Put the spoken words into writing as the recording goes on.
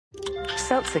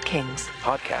Seltzer Kings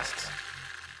podcasts.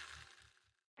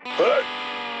 Hey,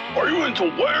 are you into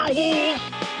werewolves,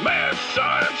 mad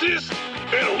scientists,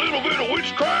 and a little bit of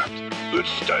witchcraft? Then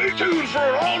stay tuned for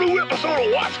an all-new episode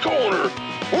of Watts Corner.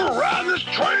 We're riding this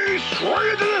train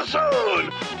straight to the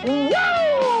sun.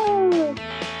 Woo!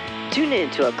 Tune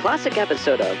in to a classic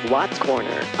episode of Watts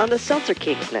Corner on the Seltzer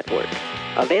Kings Network.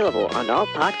 Available on all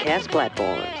podcast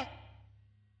platforms.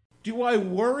 Do I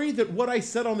worry that what I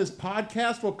said on this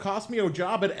podcast will cost me a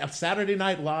job at Saturday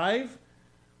Night Live?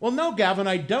 Well, no, Gavin,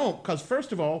 I don't, because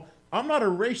first of all, I'm not a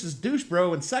racist douche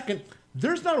bro, and second,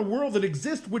 there's not a world that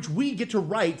exists which we get to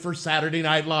write for Saturday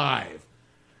Night Live.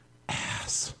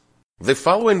 Ass. The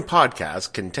following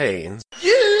podcast contains...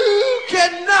 You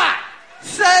cannot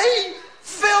say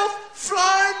filth,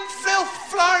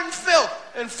 flying filth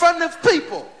in front of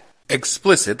people.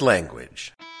 explicit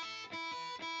language.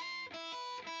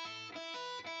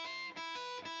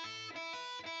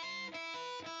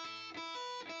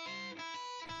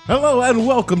 Hello and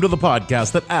welcome to the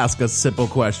podcast that asks a simple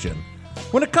question.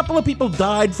 When a couple of people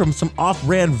died from some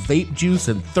off-brand vape juice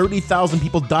and 30,000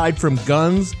 people died from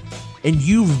guns, and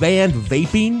you banned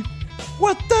vaping,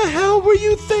 what the hell were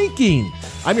you thinking?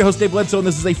 I'm your host, Dave Bledsoe, and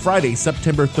this is a Friday,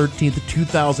 September 13th,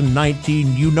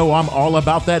 2019. You know I'm all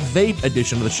about that vape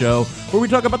edition of the show, where we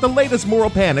talk about the latest moral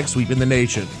panic sweeping the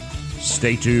nation.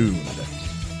 Stay tuned.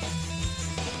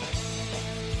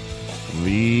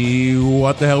 The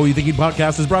What the Hell Are You Thinking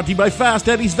podcast is brought to you by Fast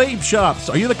Eddie's Vape Shops.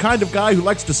 Are you the kind of guy who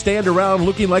likes to stand around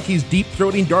looking like he's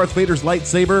deep-throating Darth Vader's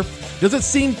lightsaber? Does it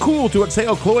seem cool to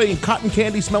exhale cloying cotton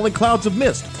candy-smelling clouds of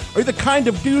mist? Are you the kind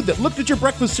of dude that looked at your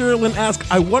breakfast cereal and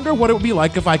asked, I wonder what it would be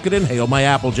like if I could inhale my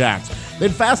Apple Jacks? Then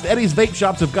Fast Eddie's Vape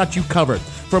Shops have got you covered.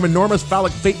 From enormous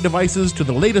phallic vape devices to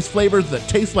the latest flavors that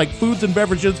taste like foods and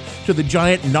beverages to the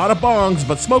giant not-a-bongs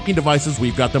but smoking devices,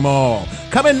 we've got them all.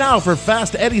 Come in now for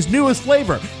Fast Eddie's newest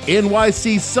flavor,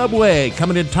 NYC Subway,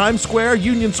 coming in Times Square,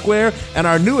 Union Square, and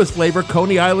our newest flavor,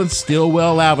 Coney Island,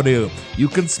 Stillwell Avenue. You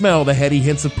can smell the heady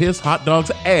hints of piss, hot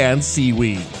dogs, and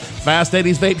seaweed. Fast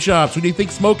Eddie's Vape Shops, when you think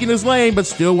smoking is lame but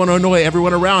still want to annoy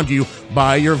everyone around you,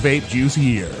 buy your vape juice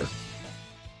here.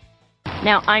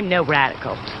 Now, I'm no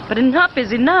radical, but enough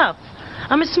is enough.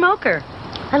 I'm a smoker.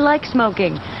 I like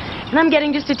smoking. And I'm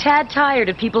getting just a tad tired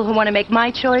of people who want to make my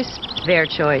choice their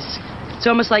choice. It's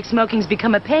almost like smoking's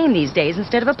become a pain these days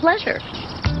instead of a pleasure.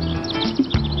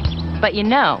 But you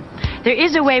know, there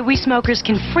is a way we smokers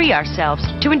can free ourselves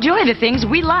to enjoy the things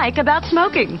we like about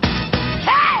smoking.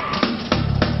 Hey!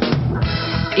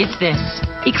 It's this,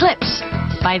 Eclipse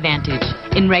by Vantage,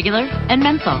 in regular and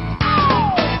menthol.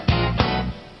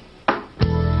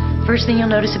 First thing you'll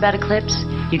notice about Eclipse,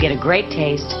 you get a great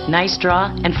taste, nice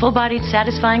draw, and full-bodied,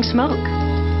 satisfying smoke.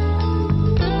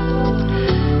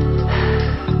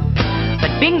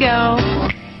 But bingo!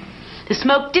 The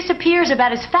smoke disappears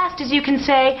about as fast as you can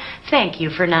say, thank you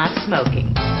for not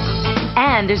smoking.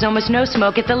 And there's almost no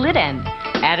smoke at the lit end.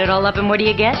 Add it all up and what do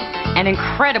you get? An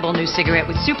incredible new cigarette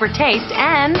with super taste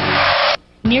and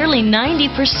nearly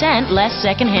 90% less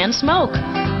secondhand smoke.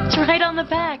 It's right on the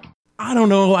back. I don't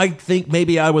know, I think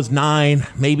maybe I was 9,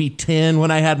 maybe 10 when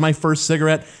I had my first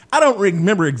cigarette. I don't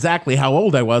remember exactly how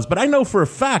old I was, but I know for a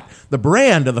fact the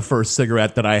brand of the first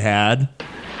cigarette that I had.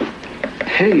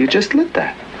 Hey, you just lit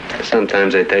that.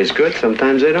 Sometimes they taste good,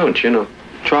 sometimes they don't, you know.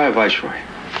 Try a Viceroy.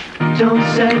 Don't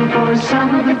settle for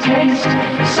some of the taste,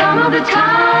 some of the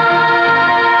time.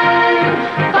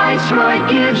 Viceroy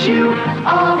gives you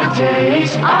all the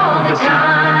taste, all the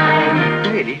time.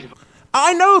 Hey,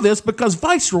 I know this because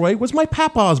Viceroy was my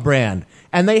papa's brand,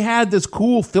 and they had this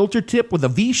cool filter tip with a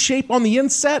V shape on the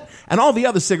inset, and all the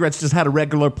other cigarettes just had a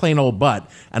regular plain old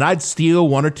butt, and I'd steal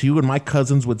one or two, and my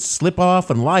cousins would slip off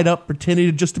and light up,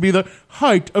 pretending just to be the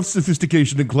height of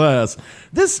sophistication and class.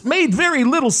 This made very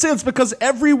little sense because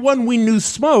everyone we knew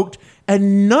smoked,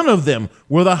 and none of them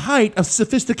were the height of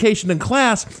sophistication and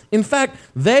class. In fact,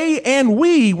 they and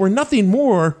we were nothing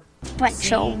more.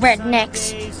 Bunch of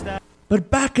rednecks. But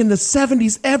back in the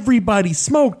 70s, everybody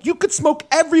smoked. You could smoke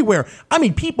everywhere. I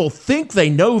mean, people think they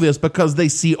know this because they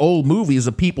see old movies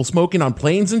of people smoking on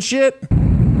planes and shit.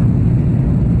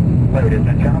 Ladies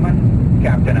and gentlemen,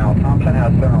 Captain Al Thompson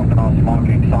has turned on the no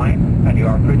smoking sign, and you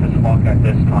are free to smoke at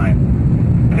this time.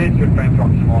 Please refrain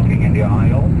from smoking in the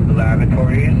aisle, the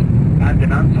lavatories, and the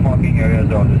non-smoking areas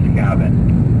of this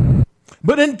cabin.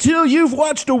 But until you've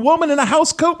watched a woman in a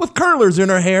house coat with curlers in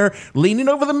her hair, leaning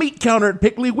over the meat counter at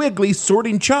Piggly Wiggly,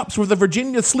 sorting chops with a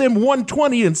Virginia Slim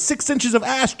 120 and 6 inches of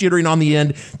ash jittering on the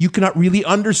end, you cannot really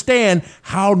understand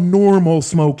how normal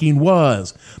smoking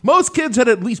was. Most kids had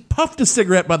at least puffed a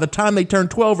cigarette by the time they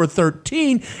turned 12 or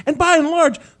 13, and by and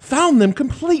large, found them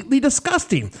completely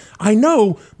disgusting. I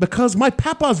know, because my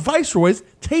papa's Viceroys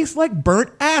taste like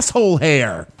burnt asshole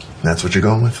hair. That's what you're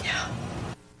going with? Yeah.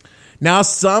 Now,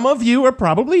 some of you are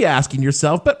probably asking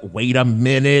yourself, but wait a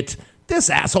minute,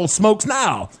 this asshole smokes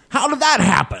now. How did that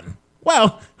happen?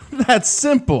 Well, that's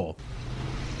simple.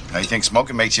 I think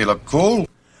smoking makes you look cool.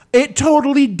 It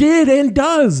totally did and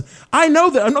does. I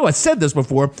know I said this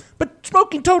before, but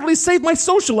smoking totally saved my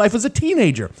social life as a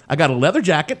teenager. I got a leather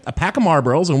jacket, a pack of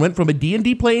Marlboros, and went from a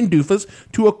D&D playing doofus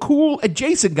to a cool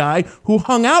adjacent guy who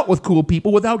hung out with cool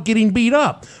people without getting beat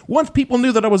up. Once people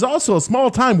knew that I was also a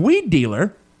small-time weed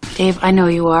dealer... Dave, I know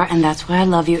you are, and that's why I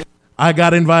love you. I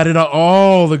got invited to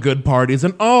all the good parties,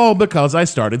 and all because I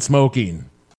started smoking.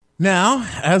 Now,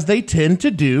 as they tend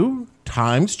to do,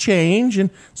 times change,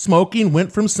 and smoking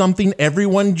went from something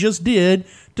everyone just did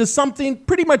to something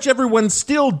pretty much everyone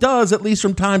still does, at least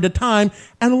from time to time,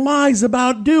 and lies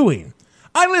about doing.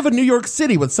 I live in New York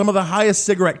City with some of the highest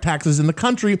cigarette taxes in the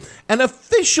country, and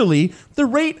officially, the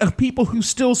rate of people who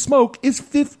still smoke is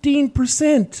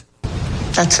 15%.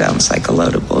 That sounds like a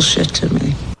load of bullshit to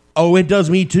me. Oh, it does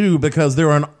me too, because there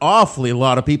are an awfully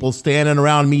lot of people standing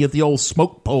around me at the old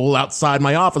smoke pole outside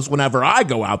my office whenever I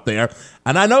go out there.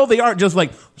 And I know they aren't just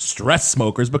like stress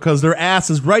smokers, because their ass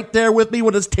is right there with me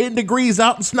when it's 10 degrees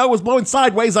out and snow is blowing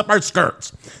sideways up our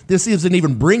skirts. This isn't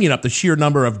even bringing up the sheer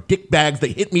number of dickbags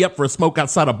that hit me up for a smoke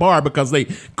outside a bar because they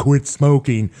quit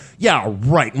smoking. Yeah,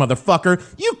 right, motherfucker.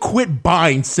 You quit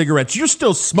buying cigarettes. You're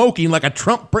still smoking like a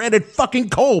Trump-branded fucking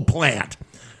coal plant.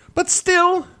 But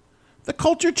still... the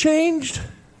culture changed,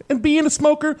 and being a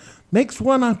smoker makes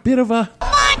one a bit of a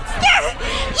monster!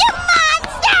 You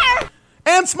monster!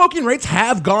 And smoking rates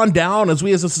have gone down as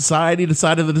we as a society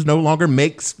decided that it no longer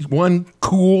makes one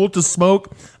cool to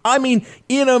smoke. I mean,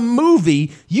 in a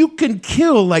movie, you can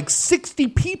kill like 60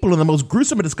 people in the most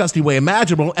gruesome and disgusting way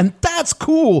imaginable, and that's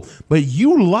cool. But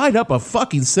you light up a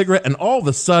fucking cigarette, and all of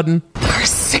a sudden... you're a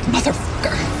sick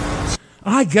motherfucker.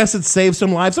 I guess it saves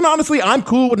some lives. And honestly, I'm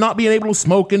cool with not being able to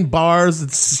smoke in bars.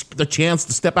 It's the chance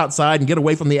to step outside and get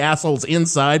away from the assholes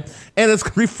inside. And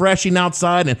it's refreshing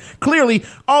outside. And clearly,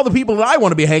 all the people that I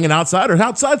want to be hanging outside are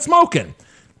outside smoking.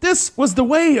 This was the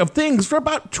way of things for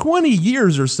about 20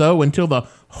 years or so until the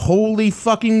holy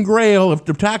fucking grail of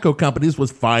tobacco companies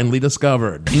was finally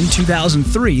discovered. In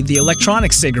 2003, the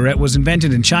electronic cigarette was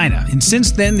invented in China, and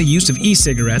since then the use of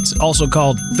e-cigarettes, also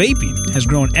called vaping, has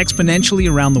grown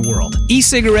exponentially around the world.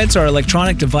 E-cigarettes are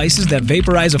electronic devices that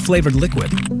vaporize a flavored liquid.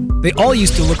 They all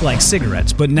used to look like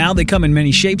cigarettes, but now they come in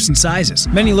many shapes and sizes.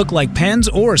 Many look like pens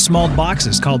or small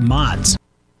boxes called mods.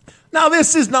 Now,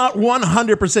 this is not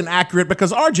 100% accurate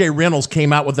because R.J. Reynolds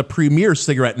came out with the premier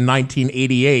cigarette in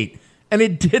 1988. And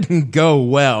it didn't go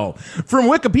well. From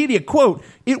Wikipedia, quote,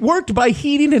 it worked by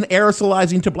heating and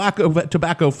aerosolizing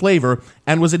tobacco flavor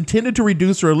and was intended to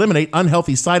reduce or eliminate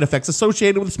unhealthy side effects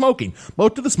associated with smoking,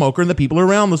 both to the smoker and the people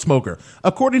around the smoker.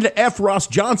 According to F. Ross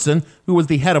Johnson, who was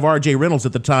the head of R.J. Reynolds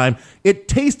at the time, it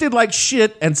tasted like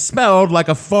shit and smelled like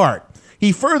a fart.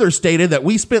 He further stated that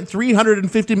we spent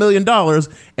 $350 million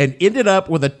and ended up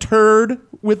with a turd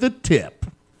with a tip.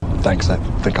 Thanks, I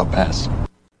think I'll pass.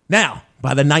 Now,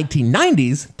 by the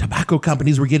 1990s, tobacco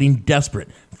companies were getting desperate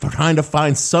for trying to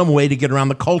find some way to get around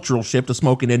the cultural shift to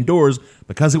smoking indoors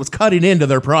because it was cutting into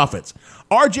their profits.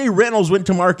 R.J. Reynolds went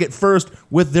to market first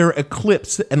with their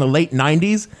Eclipse in the late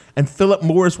 90s, and Philip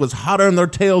Morris was hotter on their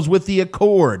tails with the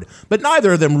Accord. But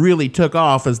neither of them really took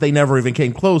off as they never even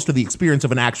came close to the experience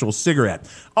of an actual cigarette.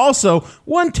 Also,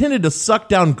 one tended to suck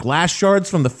down glass shards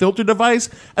from the filter device,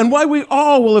 and while we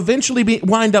all will eventually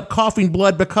wind up coughing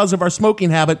blood because of our smoking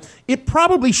habit, it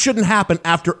probably shouldn't happen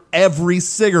after every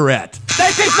cigarette.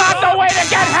 This is not the way to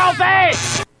get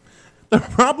healthy! The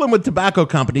problem with tobacco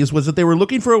companies was that they were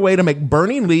looking for a way to make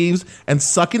burning leaves and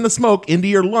sucking the smoke into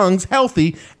your lungs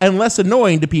healthy and less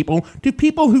annoying to people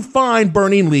who find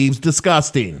burning leaves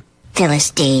disgusting.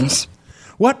 Philistines.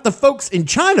 What the folks in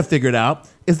China figured out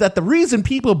is that the reason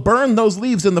people burn those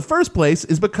leaves in the first place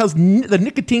is because the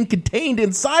nicotine contained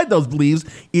inside those leaves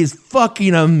is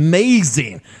fucking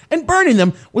amazing. And burning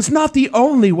them was not the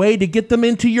only way to get them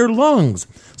into your lungs.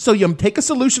 So you take a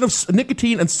solution of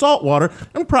nicotine and salt water,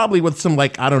 and probably with some,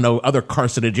 other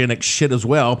carcinogenic shit as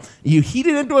well. You heat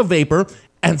it into a vapor,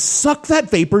 and suck that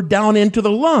vapor down into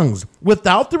the lungs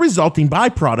without the resulting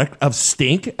byproduct of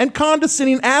stink and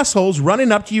condescending assholes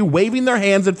running up to you waving their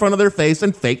hands in front of their face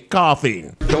and fake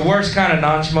coughing. The worst kind of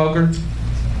non-smoker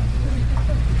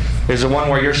is the one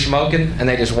where you're smoking and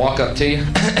they just walk up to you.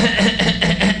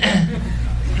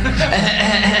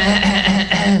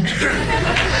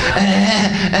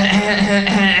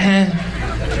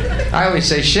 I always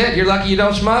say, shit, you're lucky you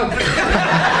don't smoke.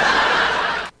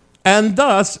 And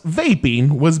thus,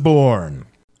 vaping was born.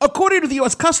 According to the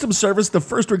U.S. Customs Service, the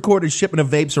first recorded shipment of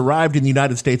vapes arrived in the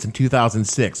United States in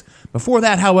 2006. Before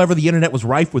that, however, the internet was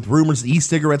rife with rumors that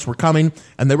e-cigarettes were coming,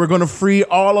 and they were going to free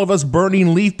all of us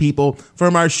burning leaf people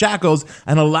from our shackles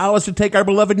and allow us to take our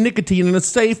beloved nicotine in a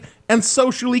safe and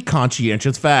socially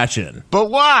conscientious fashion. But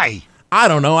why? I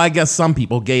don't know. I guess some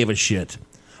people gave a shit.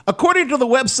 According to the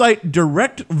website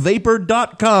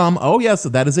directvapor.com, oh yes,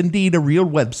 that is indeed a real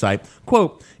website,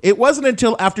 quote, it wasn't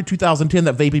until after 2010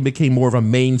 that vaping became more of a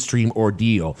mainstream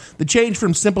ordeal. The change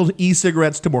from simple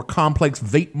e-cigarettes to more complex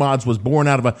vape mods was born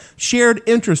out of a shared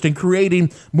interest in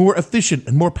creating more efficient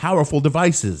and more powerful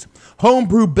devices.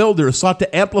 Homebrew builders sought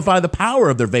to amplify the power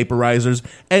of their vaporizers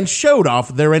and showed off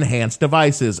their enhanced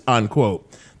devices, unquote.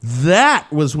 That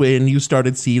was when you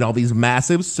started seeing all these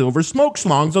massive silver smoke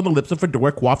schlongs on the lips of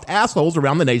fedora-coiffed assholes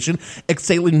around the nation,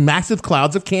 exhaling massive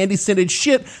clouds of candy-scented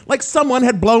shit like someone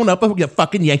had blown up a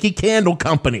fucking Yankee Candle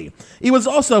Company. It was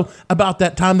also about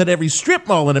that time that every strip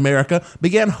mall in America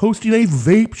began hosting a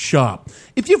vape shop.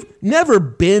 If you've never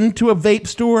been to a vape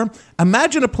store,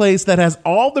 imagine a place that has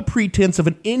all the pretense of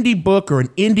an indie book or an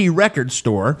indie record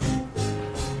store.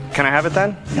 Can I have it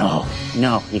then? No,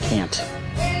 you can't.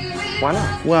 Why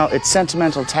not? Well, it's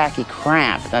sentimental, tacky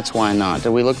crap. That's why not.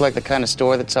 Do we look like the kind of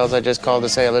store that sells I just called to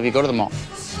say I love you? Go to the mall.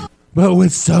 But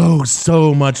with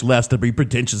so much less to be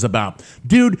pretentious about.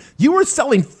 Dude, you were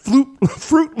selling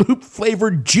Fruit Loop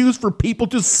flavored juice for people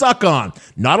to suck on.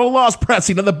 Not a lost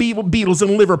pressing of the Beatles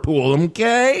in Liverpool,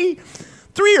 okay?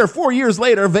 3 or 4 years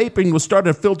later, vaping was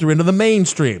starting to filter into the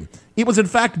mainstream. It was in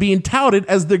fact being touted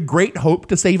as the great hope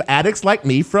to save addicts like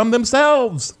me from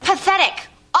themselves. Pathetic.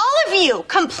 All of you,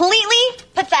 completely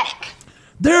pathetic.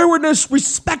 There were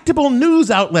respectable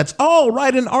news outlets all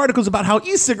writing articles about how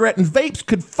e-cigarette and vapes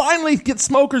could finally get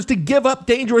smokers to give up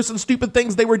dangerous and stupid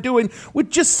things they were doing with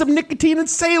just some nicotine and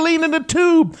saline in a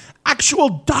tube. Actual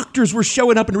doctors were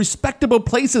showing up in respectable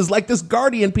places like this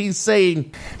Guardian piece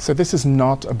saying. So this is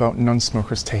not about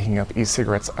non-smokers taking up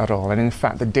e-cigarettes at all. And in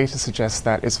fact, the data suggests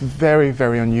that it's very,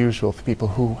 very unusual for people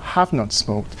who have not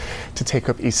smoked to take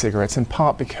up e-cigarettes, in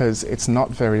part because it's not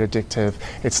very addictive.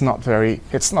 It's not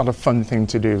a fun thing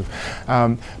to do.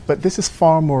 But this is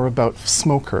far more about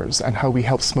smokers and how we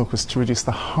help smokers to reduce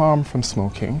the harm from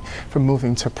smoking, from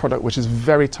moving to a product which is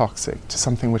very toxic to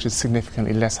something which is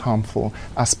significantly less harmful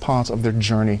as part of their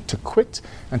journey to quit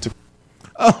and to...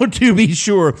 Oh, to be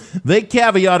sure, they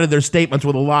caveated their statements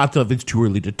with a lot of it's too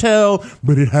early to tell,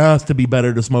 but it has to be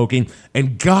better to smoking,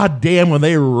 and goddamn when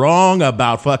they wrong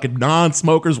about fucking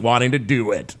non-smokers wanting to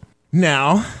do it.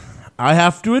 Now, I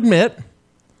have to admit,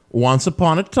 once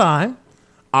upon a time,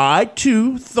 I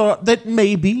too thought that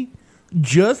maybe,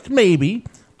 just maybe,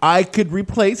 I could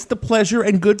replace the pleasure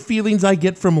and good feelings I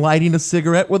get from lighting a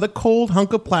cigarette with a cold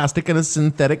hunk of plastic and a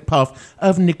synthetic puff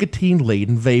of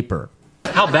nicotine-laden vapor.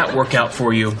 How'd that work out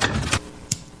for you?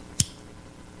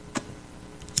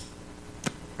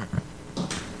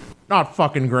 Not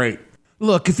fucking great.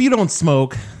 Look, if you don't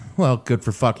smoke, well, good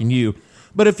for fucking you.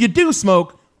 But if you do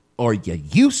smoke, or you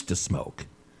used to smoke,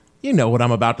 you know what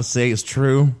I'm about to say is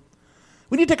true.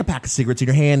 When you take a pack of cigarettes in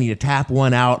your hand and you tap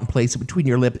one out and place it between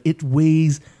your lips, it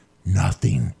weighs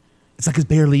nothing. It's like it's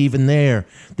barely even there.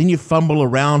 Then you fumble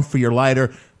around for your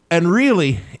lighter, and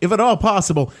really, if at all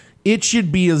possible, it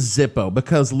should be a Zippo,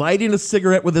 because lighting a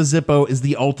cigarette with a Zippo is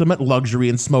the ultimate luxury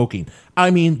in smoking. I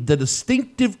mean, the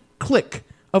distinctive click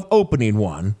of opening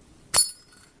one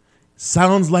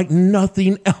sounds like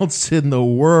nothing else in the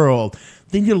world.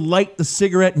 Then you light the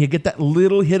cigarette and you get that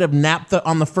little hit of naphtha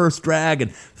on the first drag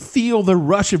and feel the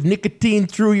rush of nicotine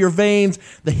through your veins,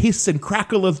 the hiss and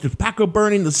crackle of tobacco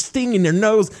burning, the sting in your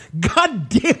nose. God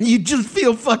damn, you just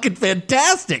feel fucking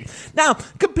fantastic. Now,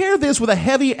 compare this with a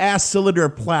heavy-ass cylinder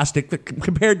of plastic that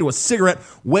compared to a cigarette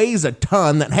weighs a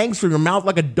ton that hangs from your mouth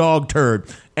like a dog turd.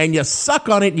 And you suck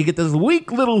on it and you get this weak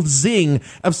little zing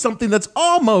of something that's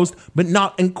almost, but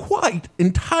not and quite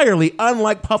entirely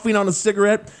unlike puffing on a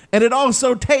cigarette. And it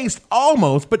also tastes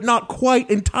almost, but not quite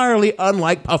entirely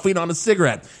unlike puffing on a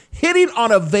cigarette. Hitting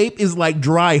on a vape is like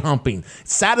dry humping,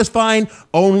 satisfying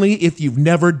only if you've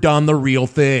never done the real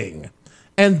thing.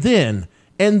 And then,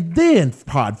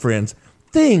 pod friends,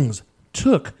 things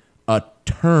took a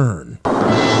turn.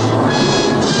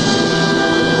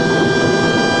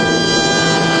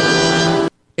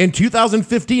 In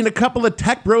 2015, a couple of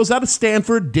tech bros out of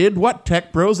Stanford did what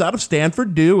tech bros out of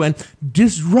Stanford do and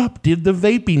disrupted the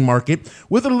vaping market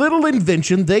with a little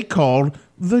invention they called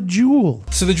the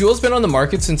Juul. So the Juul's been on the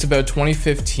market since about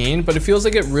 2015, but it feels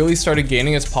like it really started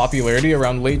gaining its popularity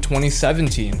around late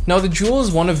 2017. Now the Juul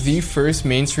is one of the first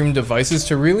mainstream devices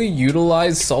to really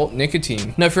utilize salt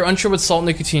nicotine. Now if you're unsure what salt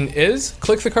nicotine is,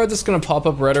 click the card that's going to pop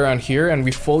up right around here and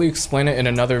we fully explain it in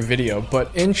another video.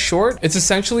 But in short, it's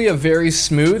essentially a very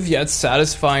smooth yet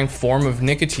satisfying form of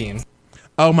nicotine.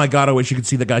 Oh my god, I wish you could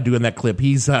see the guy doing that clip.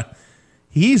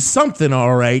 He's something,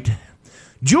 all right.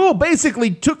 Juul basically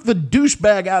took the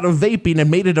douchebag out of vaping and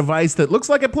made a device that looks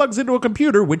like it plugs into a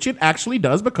computer, which it actually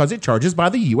does because it charges by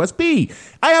the USB.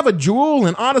 I have a Juul,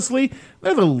 and honestly,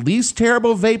 they're the least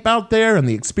terrible vape out there, and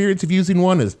the experience of using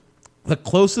one is the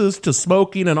closest to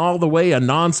smoking and all the way a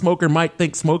non-smoker might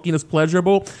think smoking is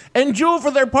pleasurable. And Juul, for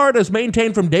their part, has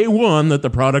maintained from day one that the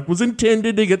product was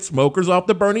intended to get smokers off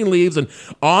the burning leaves and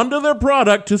onto their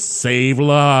product to save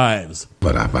lives.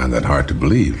 But I find that hard to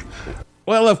believe.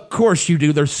 Well, of course you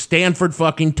do. They're Stanford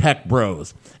fucking tech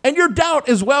bros. And your doubt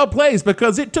is well placed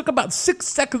because it took about 6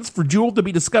 seconds for Juul to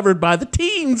be discovered by the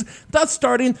teens, thus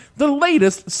starting the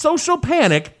latest social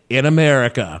panic in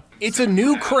America. It's a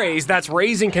new craze that's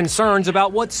raising concerns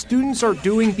about what students are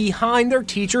doing behind their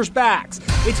teachers' backs.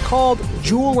 It's called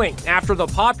Juuling, after the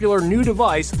popular new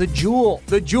device, the Juul.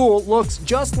 The Juul looks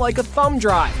just like a thumb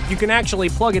drive. You can actually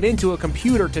plug it into a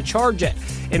computer to charge it.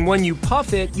 And when you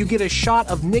puff it, you get a shot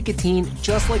of nicotine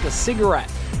just like a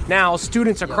cigarette. Now,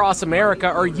 students across America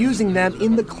are using them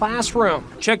in the classroom.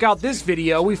 Check out this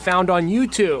video we found on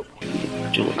YouTube.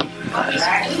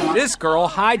 This girl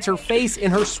hides her face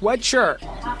in her sweatshirt.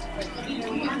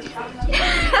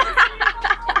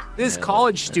 This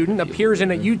college student appears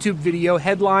in a YouTube video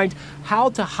headlined, "How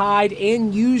to Hide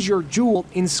and Use Your Juul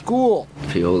in School."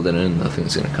 If you hold it in,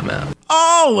 nothing's gonna come out.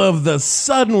 All of the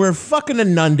sudden, we're fucking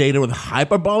inundated with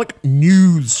hyperbolic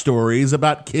news stories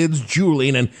about kids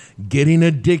juuling and getting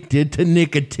addicted to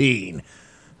nicotine.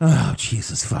 Oh,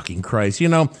 Jesus fucking Christ. You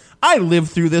know, I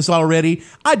lived through this already.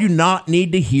 I do not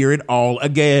need to hear it all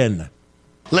again.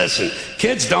 Listen,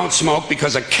 kids don't smoke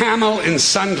because a camel in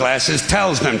sunglasses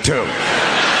tells them to.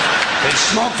 They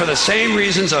smoke for the same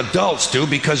reasons adults do,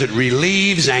 because it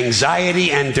relieves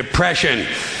anxiety and depression.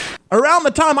 Around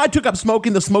the time I took up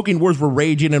smoking, the smoking wars were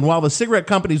raging, and while the cigarette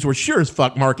companies were sure as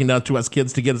fuck marking out to us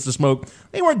kids to get us to smoke,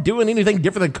 they weren't doing anything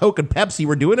different than Coke and Pepsi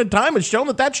were doing, and time has shown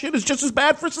that that shit is just as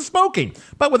bad for smoking,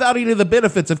 but without any of the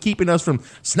benefits of keeping us from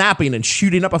snapping and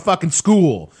shooting up a fucking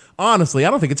school. Honestly, I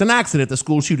don't think it's an accident the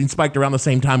school shooting spiked around the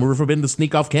same time we were forbidden to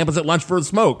sneak off campus at lunch for a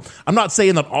smoke. I'm not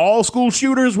saying that all school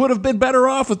shooters would have been better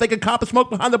off if they could cop a smoke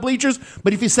behind the bleachers,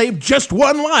 but if you save just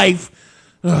one life...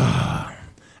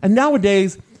 And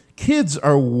nowadays... kids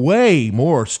are way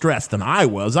more stressed than I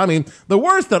was. I mean, the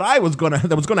worst that was going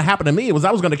to happen to me was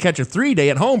I was going to catch a 3-day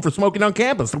at home for smoking on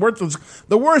campus.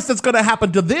 The worst that's going to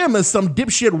happen to them is some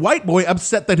dipshit white boy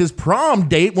upset that his prom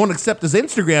date won't accept his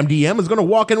Instagram DM is going to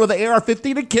walk in with an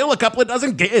AR-15 and kill a couple of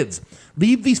dozen kids.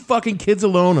 Leave these fucking kids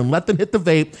alone and let them hit the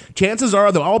vape. Chances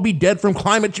are they'll all be dead from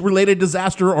climate-related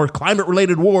disaster or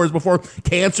climate-related wars before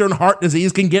cancer and heart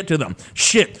disease can get to them.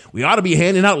 Shit, we ought to be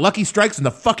handing out Lucky Strikes in the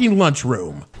fucking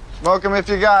lunchroom. Smoke 'em if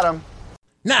you got 'em.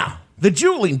 Now, the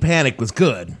juuling panic was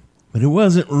good, but it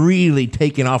wasn't really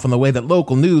taking off in the way that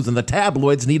local news and the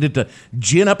tabloids needed to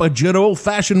gin up a good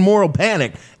old-fashioned moral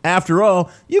panic. After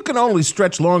all, you can only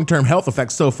stretch long-term health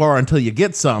effects so far until you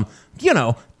get some,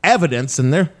 evidence,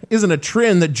 and there isn't a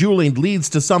trend that juuling leads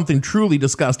to something truly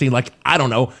disgusting like, I don't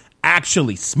know,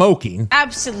 actually smoking.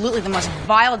 Absolutely the most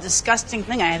vile, disgusting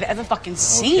thing I have ever fucking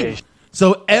seen. Okay.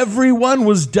 So everyone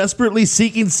was desperately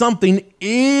seeking something,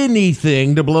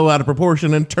 anything, to blow out of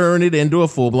proportion and turn it into a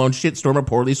full-blown shitstorm of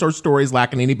poorly sourced stories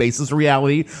lacking any basis of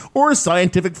reality or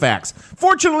scientific facts.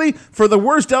 Fortunately, for the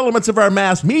worst elements of our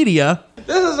mass media...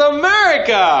 This is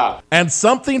America! And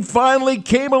something finally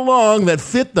came along that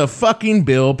fit the fucking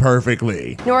bill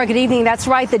perfectly. Nora, good evening. That's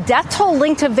right. The death toll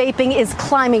linked to vaping is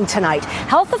climbing tonight.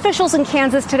 Health officials in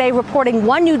Kansas today reporting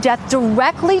one new death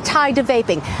directly tied to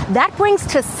vaping. That brings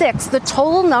to 6 the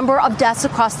total number of deaths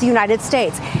across the United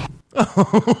States.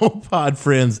 Oh, pod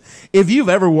friends, if you've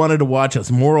ever wanted to watch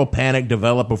a moral panic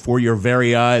develop before your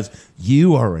very eyes,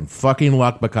 you are in fucking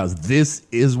luck because this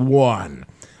is one.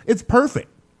 It's perfect.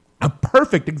 A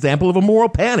perfect example of a moral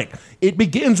panic. It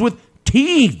begins with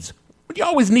teens. But you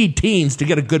always need teens to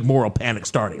get a good moral panic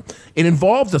starting. It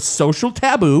involves a social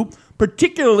taboo,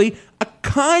 particularly a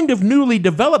kind of newly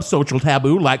developed social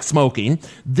taboo like smoking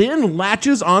then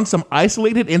latches on some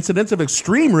isolated incidents of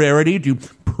extreme rarity to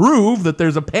prove that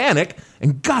there's a panic.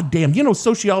 And goddamn,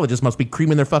 sociologists must be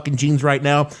creaming their fucking jeans right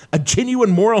now. A genuine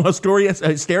moral hysteria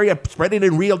spreading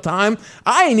in real time.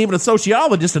 I ain't even a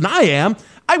sociologist, and I am.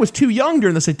 I was too young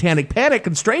during the satanic panic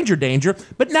and stranger danger,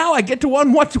 but now I get to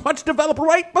watch develop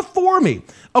right before me.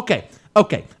 Okay.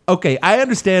 I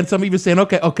understand some of you saying,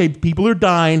 okay, people are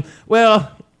dying.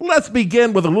 Well, let's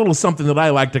begin with a little something that I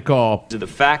like to call the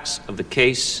facts of the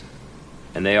case,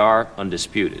 and they are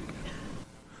undisputed.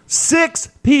 6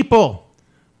 people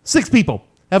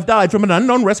have died from an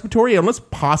unknown respiratory illness,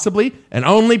 possibly and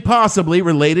only possibly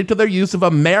related to their use of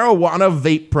a marijuana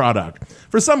vape product.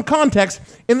 For some context,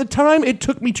 in the time it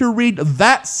took me to read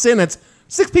that sentence,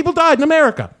 6 people died in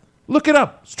America. Look it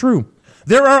up. It's true.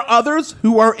 There are others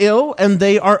who are ill, and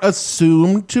they are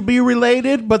assumed to be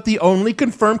related, but the only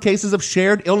confirmed cases of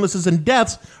shared illnesses and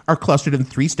deaths are clustered in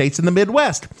 3 states in the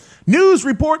Midwest. News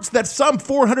reports that some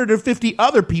 450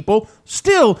 other people,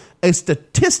 still a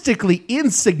statistically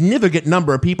insignificant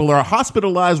number of people, are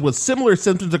hospitalized with similar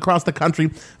symptoms across the country,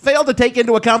 fail to take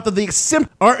into account that the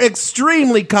symptoms are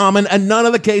extremely common, and none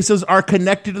of the cases are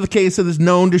connected to the cases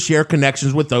known to share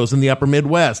connections with those in the upper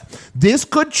Midwest. This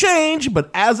could change,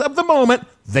 but as of the moment,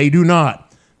 they do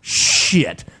not.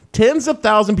 Shit. Tens of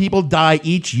thousands of people die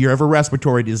each year of a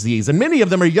respiratory disease, and many of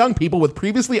them are young people with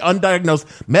previously undiagnosed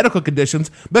medical conditions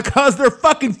because their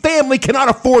fucking family cannot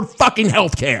afford fucking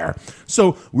health care.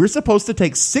 So we're supposed to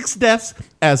take 6 deaths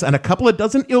and a couple of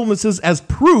dozen illnesses as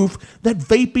proof that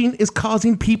vaping is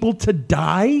causing people to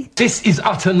die? This is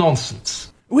utter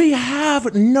nonsense. We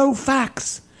have no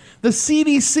facts. The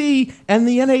CDC and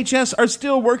the NHS are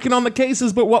still working on the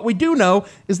cases, but what we do know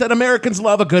is that Americans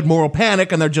love a good moral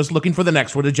panic, and they're just looking for the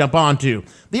next one to jump onto.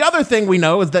 The other thing we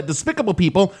know is that despicable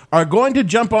people are going to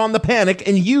jump on the panic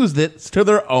and use it to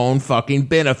their own fucking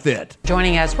benefit.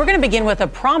 Joining us, we're going to begin with a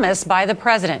promise by the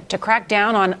president to crack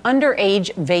down on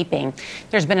underage vaping.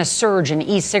 There's been a surge in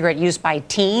e-cigarette use by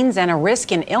teens and a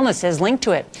risk in illnesses linked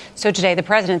to it. So today, the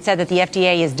president said that the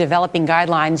FDA is developing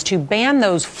guidelines to ban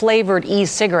those flavored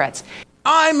e-cigarettes.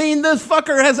 I mean, this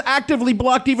fucker has actively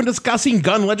blocked even discussing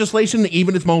gun legislation,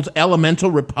 even its most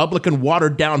elemental Republican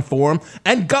watered-down form.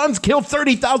 And guns kill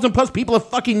 30,000 plus people a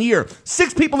fucking year.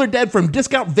 6 people are dead from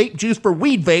discount vape juice for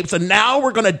weed vapes, and now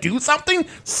we're gonna do something?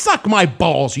 Suck my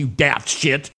balls, you daft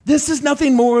shit. This is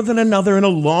nothing more than another in a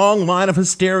long line of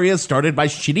hysteria started by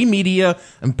shitty media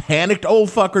and panicked old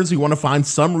fuckers who want to find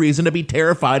some reason to be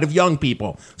terrified of young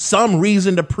people. Some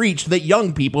reason to preach that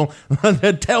young people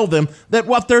tell them that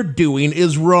what they're doing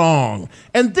is wrong.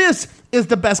 And this is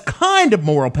the best kind of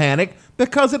moral panic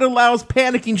because it allows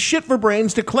panicking shit for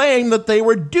brains to claim that they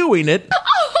were doing it.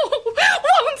 Oh,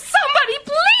 won't somebody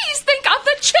please think of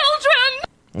the children?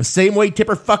 The same way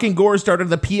Tipper fucking Gore started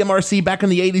the PMRC back in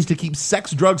the 80s to keep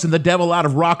sex, drugs, and the devil out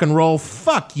of rock and roll.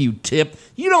 Fuck you, Tip.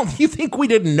 You think we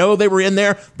didn't know they were in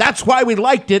there? That's why we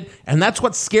liked it, and that's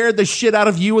what scared the shit out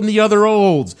of you and the other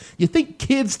olds. You think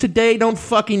kids today don't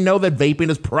fucking know that vaping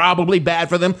is probably bad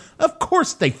for them? Of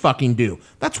course they fucking do.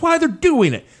 That's why they're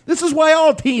doing it. This is why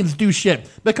all teens do shit.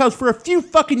 Because for a few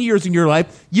fucking years in your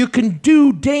life, you can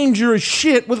do dangerous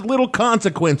shit with little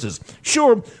consequences.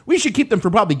 Sure, we should keep them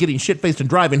from probably getting shit-faced and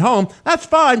driving home. That's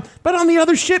fine. But on the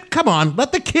other shit, come on.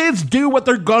 Let the kids do what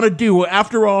they're gonna do.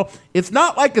 After all, it's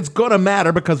not like it's gonna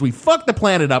matter because we fucked the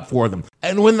planet up for them.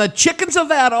 And when the chickens of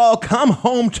that all come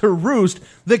home to roost,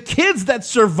 the kids that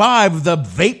survive the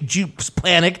vape juice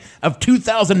panic of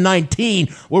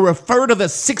 2019 will refer to the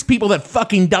 6 people that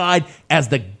fucking died as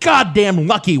the goddamn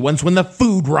lucky ones when the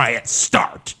food riots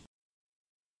start.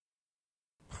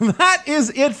 That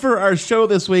is it for our show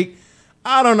this week.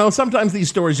 I don't know, sometimes these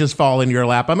stories just fall in your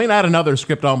lap. I mean, I had another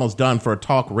script almost done for a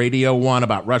talk radio one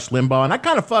about Rush Limbaugh, and I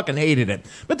kind of fucking hated it.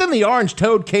 But then the Orange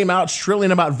Toad came out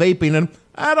shrilling about vaping, and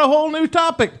I had a whole new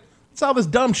topic. That's how this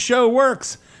dumb show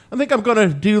works. I think I'm going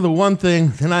to do the one thing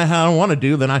that I don't want to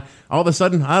do, then all of a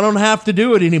sudden, I don't have to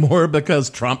do it anymore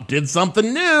because Trump did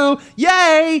something new.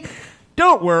 Yay!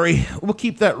 Don't worry, we'll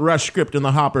keep that Rush script in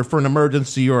the hopper for an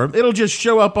emergency, or it'll just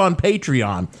show up on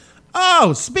Patreon.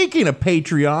 Oh, speaking of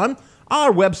Patreon, our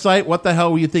website, What the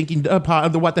Hell Were You Thinking, the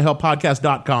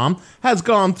WhatTheHellPodcast.com, has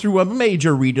gone through a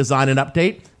major redesign and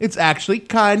update. It's actually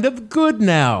kind of good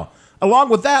now. Along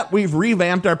with that, we've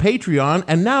revamped our Patreon,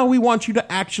 and now we want you to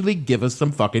actually give us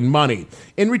some fucking money.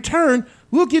 In return,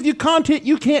 we'll give you content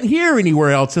you can't hear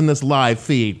anywhere else in this live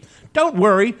feed. Don't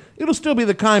worry, it'll still be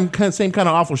the same kind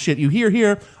of awful shit you hear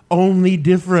here, only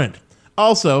different.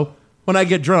 Also, when I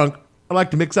get drunk, I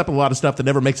like to mix up a lot of stuff that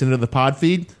never makes it into the pod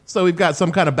feed, so we've got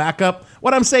some kind of backup.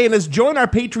 What I'm saying is join our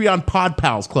Patreon Pod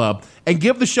Pals Club and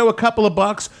give the show a couple of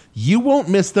bucks. You won't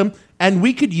miss them, and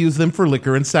we could use them for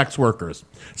liquor and sex workers.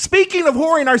 Speaking of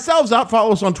whoring ourselves out,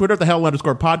 follow us on Twitter at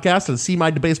 @the_Hell_podcast and see my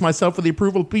debase myself for the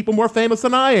approval of people more famous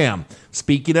than I am.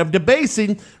 Speaking of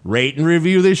debasing, rate and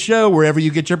review this show wherever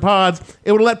you get your pods.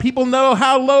 It will let people know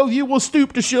how low you will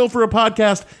stoop to shill for a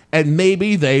podcast, and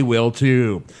maybe they will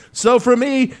too. So for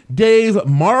me, Dave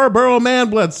Marlboro Man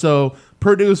Bledsoe,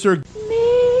 producer.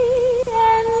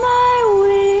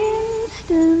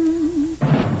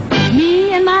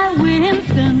 Me and my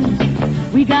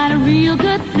Winston, we got a real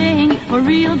good thing, a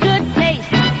real good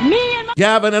taste. Me and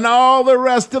Gavin and all the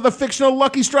rest of the fictional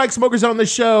Lucky Strike smokers on the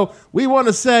show, we want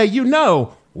to say,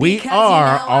 we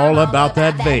are all about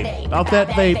that vape. About that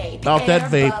vape. About that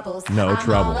vape. No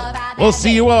trouble. We'll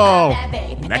see you all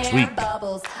next week.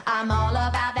 I'm all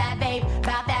about that vape,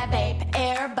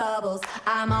 air bubbles.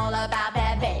 I'm all about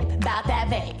that vape,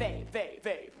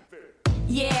 vape.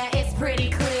 Yeah, it's pretty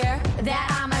clear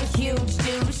that I'm a huge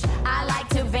douche. I like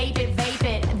to vape it.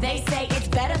 They say it's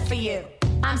better for you.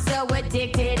 I'm so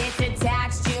addicted, it's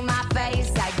attached to my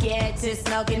face. I get to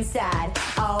smoke inside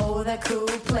all the cool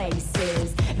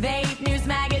places. Vape News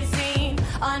Magazine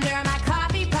under my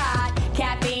coffee pot.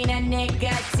 Caffeine and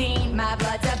nicotine, my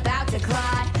blood's about to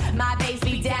clot. My face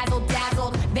be dazzled.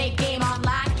 Vape game on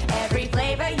lock. Every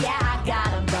flavor, yeah, I got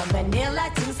 'em from vanilla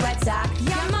to sweat sock.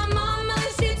 Yeah, my mama,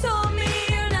 she told me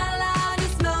you're not allowed to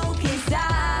smoke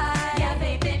inside. Yeah,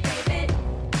 vape it.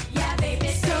 Yeah, vape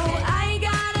it. So I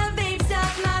got a vape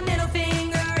stuck my middle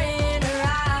finger in her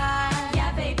eye.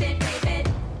 Yeah, vape it.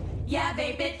 Yeah,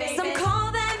 vape it. Some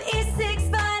call them E6,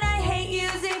 but I hate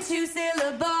using two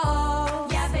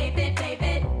syllables. Yeah, vape it.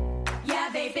 Yeah,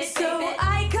 vape it. So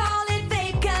I call it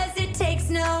vape 'cause it takes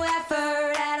no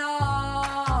effort at all.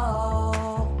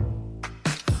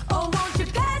 Oh, won't you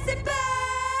pass it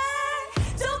back?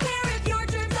 Don't care if your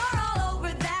germs are all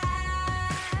over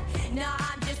that. Nah,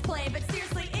 I'm just playing, but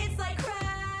seriously, it's like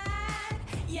crack.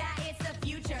 Yeah, it's the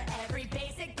future. Every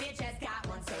basic bitch has got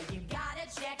one, so you gotta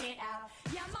check it out.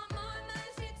 Yeah, my mama,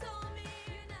 she told me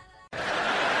you're not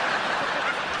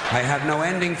allowed. I have no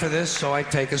ending for this, so I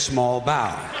take a small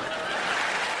bow.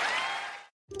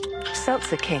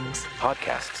 Seltzer Kings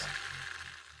Podcasts.